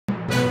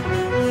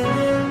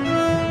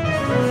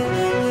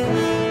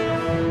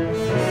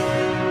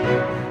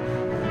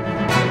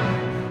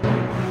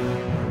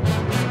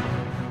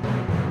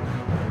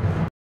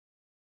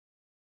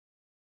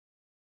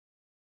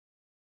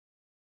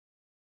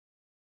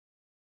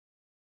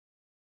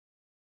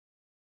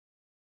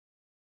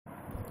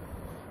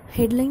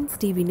Headlines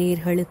TV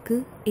நேயர்களுக்கு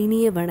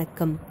இனிய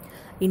வணக்கம்.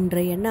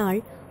 இன்றைய நாள்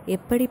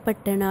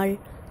எப்படிப்பட்ட நாள்?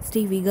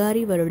 ஸ்ரீ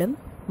விகாரி வருடம்,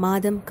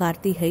 மாதம்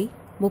கார்த்திகை,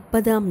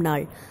 30ஆம்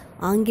நாள்,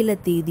 ஆங்கில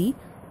தேதி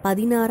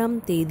 16ஆம்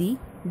தேதி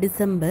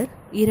டிசம்பர்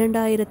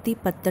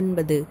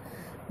 2019.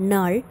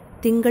 நாள்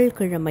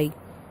திங்கள்கிழமை.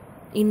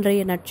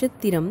 இன்றைய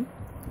நட்சத்திரம்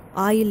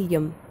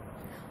ஆயில்யம்.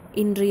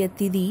 இன்றைய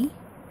திதி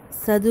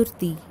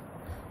சதுர்த்தி.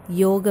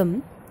 யோகம்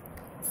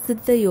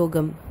சித்த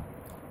யோகம்.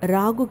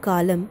 ராகு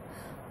காலம்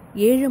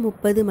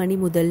 7:30 மணி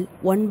முதல்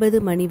 9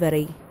 மணி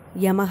வரை.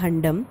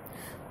 யமகண்டம்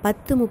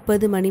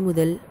 10:30 மணி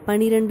முதல்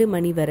 12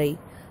 மணி வரை.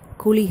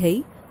 குளிகை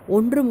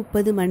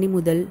 1:30 மணி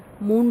முதல்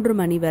 3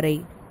 மணி வரை.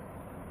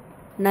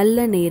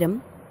 நல்ல நேரம்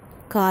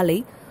காலை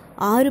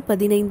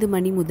 6:15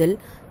 மணி முதல்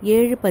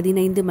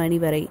 7:15 மணி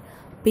வரை.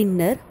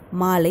 பின்னர்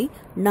மாலை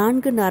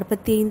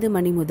 4:45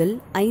 மணி முதல்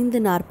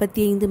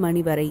 5:45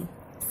 மணி வரை.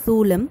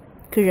 சூலம்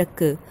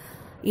கிழக்கு.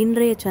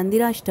 இன்றைய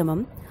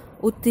சந்திராஷ்டமம்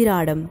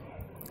உத்திராடம்.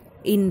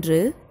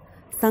 இன்று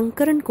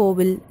சங்கரன்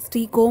கோவில்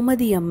ஸ்ரீ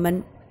கோமதியம்மன்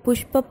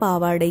புஷ்ப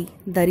பாவாடை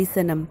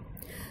தரிசனம்.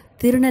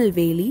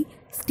 திருநெல்வேலி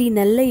ஸ்ரீ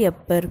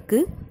நெல்லையப்பருக்கு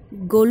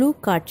கொலு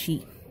காட்சி.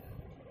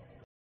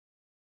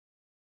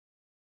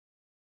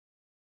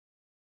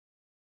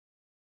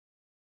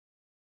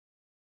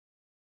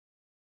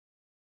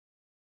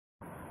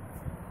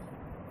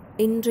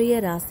 இன்றைய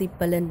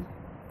ராசிப்பலன்.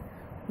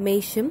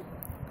 மேஷம்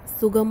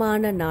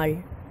சுகமான நாள்.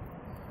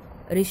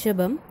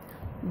 ரிஷபம்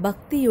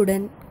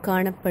பக்தியுடன்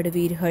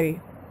காணப்படுவீர்கள்.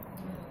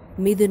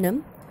 மிதுனம்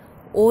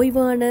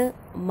ஓய்வான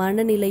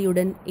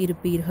மனநிலையுடன்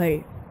இருப்பீர்கள்.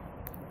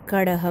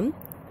 கடகம்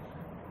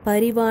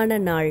பரிவான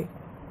நாள்.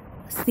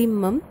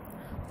 சிம்மம்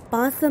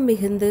பாசம்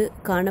மிகுந்து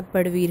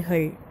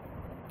காணப்படுவீர்கள்.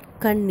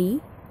 கன்னி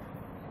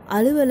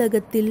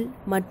அலுவலகத்தில்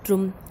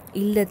மற்றும்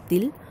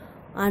இல்லத்தில்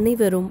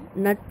அனைவரும்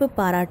நட்பு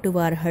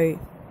பாராட்டுவார்கள்.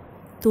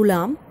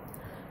 துலாம்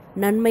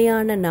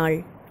நன்மையான நாள்.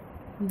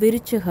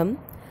 விருச்சகம்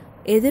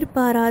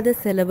எதிர்பாராத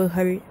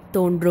செலவுகள்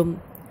தோன்றும்.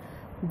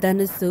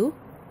 தனுசு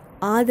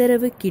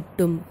ஆதரவு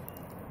கிட்டும்.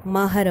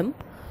 மகரம்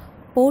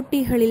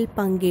போட்டிகளில்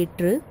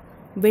பங்கேற்று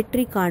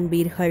வெற்றி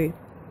காண்பீர்கள்.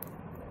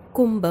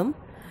 கும்பம்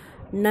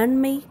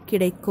நன்மை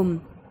கிடைக்கும்.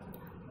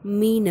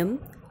 மீனம்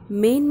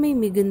மேன்மை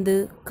மிகுந்து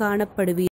காணப்படுவீர்கள்.